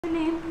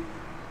Name?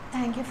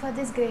 Thank you for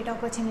this great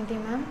opportunity,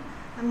 ma'am.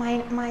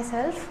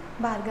 Myself,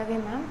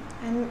 Bhargavi, ma'am.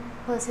 I'm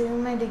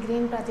pursuing my degree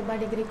in Pratibha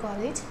Degree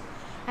College,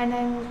 and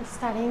I'm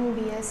studying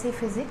BSc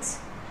Physics.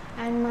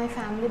 And my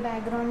family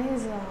background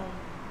is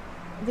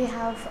we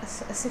have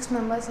 6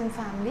 members in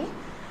family.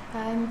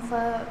 And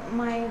for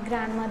my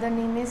grandmother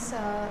name is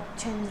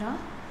Chandra,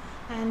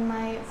 and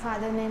my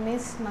father name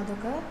is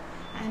Madhukar,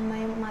 and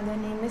my mother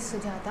name is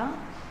Sujata,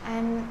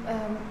 and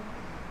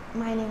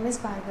my name is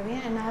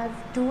Bhargavi, and I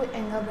have 2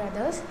 younger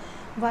brothers.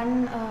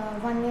 One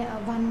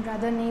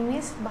brother name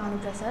is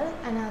Bhanu Prasad,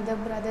 and another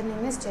brother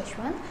name is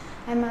Jashwant.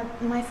 And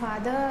my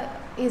father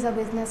is a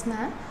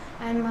businessman,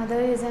 and mother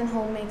is an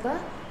homemaker.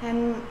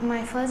 And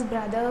my first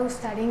brother who's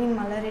studying in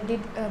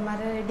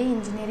Mallareddy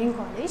Engineering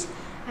College,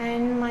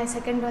 and my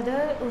second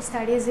brother who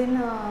studies in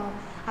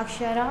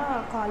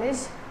Akshara College.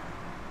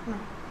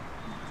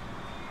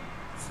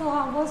 So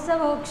how was the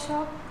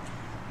workshop?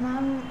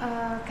 Ma'am,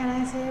 can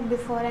I say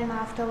before and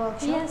after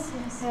workshop? Yes.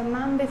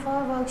 Ma'am,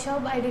 before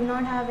workshop I did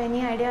not have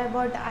any idea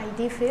about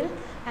IT field.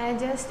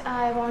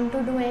 I want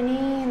to do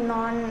any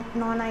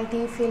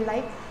non-IT field.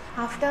 Like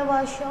after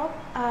workshop,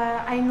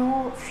 I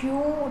know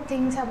few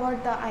things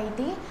about the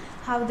IT,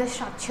 how the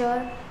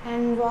structure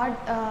and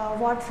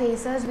what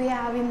phases we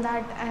have in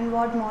that and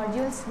what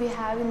modules we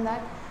have in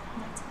that.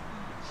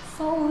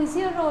 So who is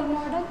your role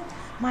model?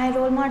 My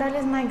role model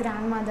is my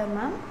grandmother,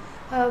 ma'am.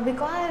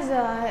 Because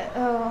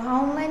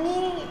how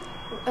many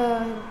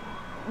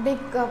big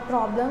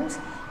problems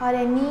or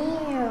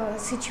any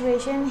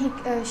situation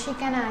she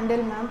can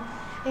handle, ma'am.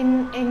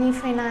 In any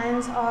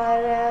finance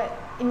or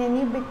in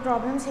any big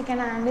problems, she can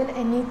handle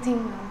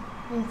anything, ma'am,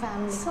 in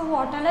family. So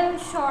what are the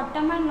short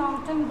term and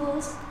long term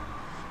goals?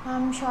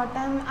 Short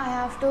term, I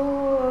have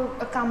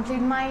to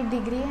complete my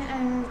degree,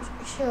 and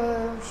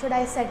should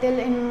I settle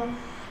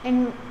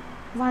in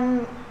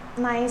one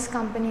nice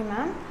company,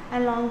 ma'am.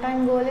 And long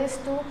term goal is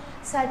to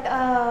set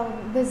a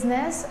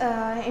business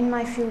in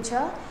my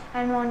future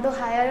and want to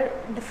hire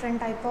different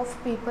type of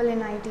people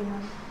in IT,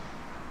 ma'am.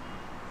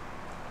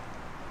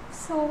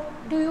 So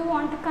do you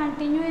want to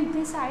continue in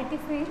this IT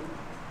field?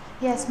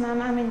 Yes, ma'am,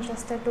 I'm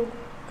interested to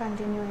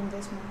continue in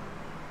this, ma'am.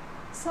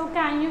 So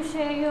can you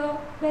share your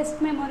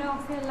best memory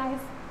of your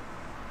life?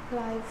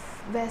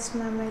 Best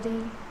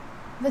memory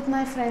with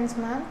my friends,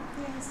 ma'am.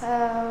 Yes.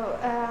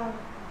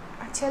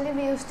 Actually,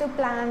 we used to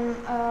plan,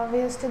 we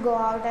used to go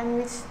out and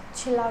we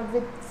chill out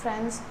with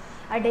friends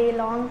a day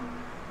long.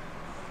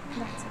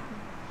 That's it.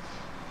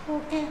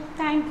 Okay,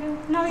 thank you.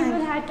 Now we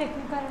will have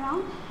technical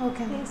round.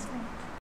 Okay. Please wait.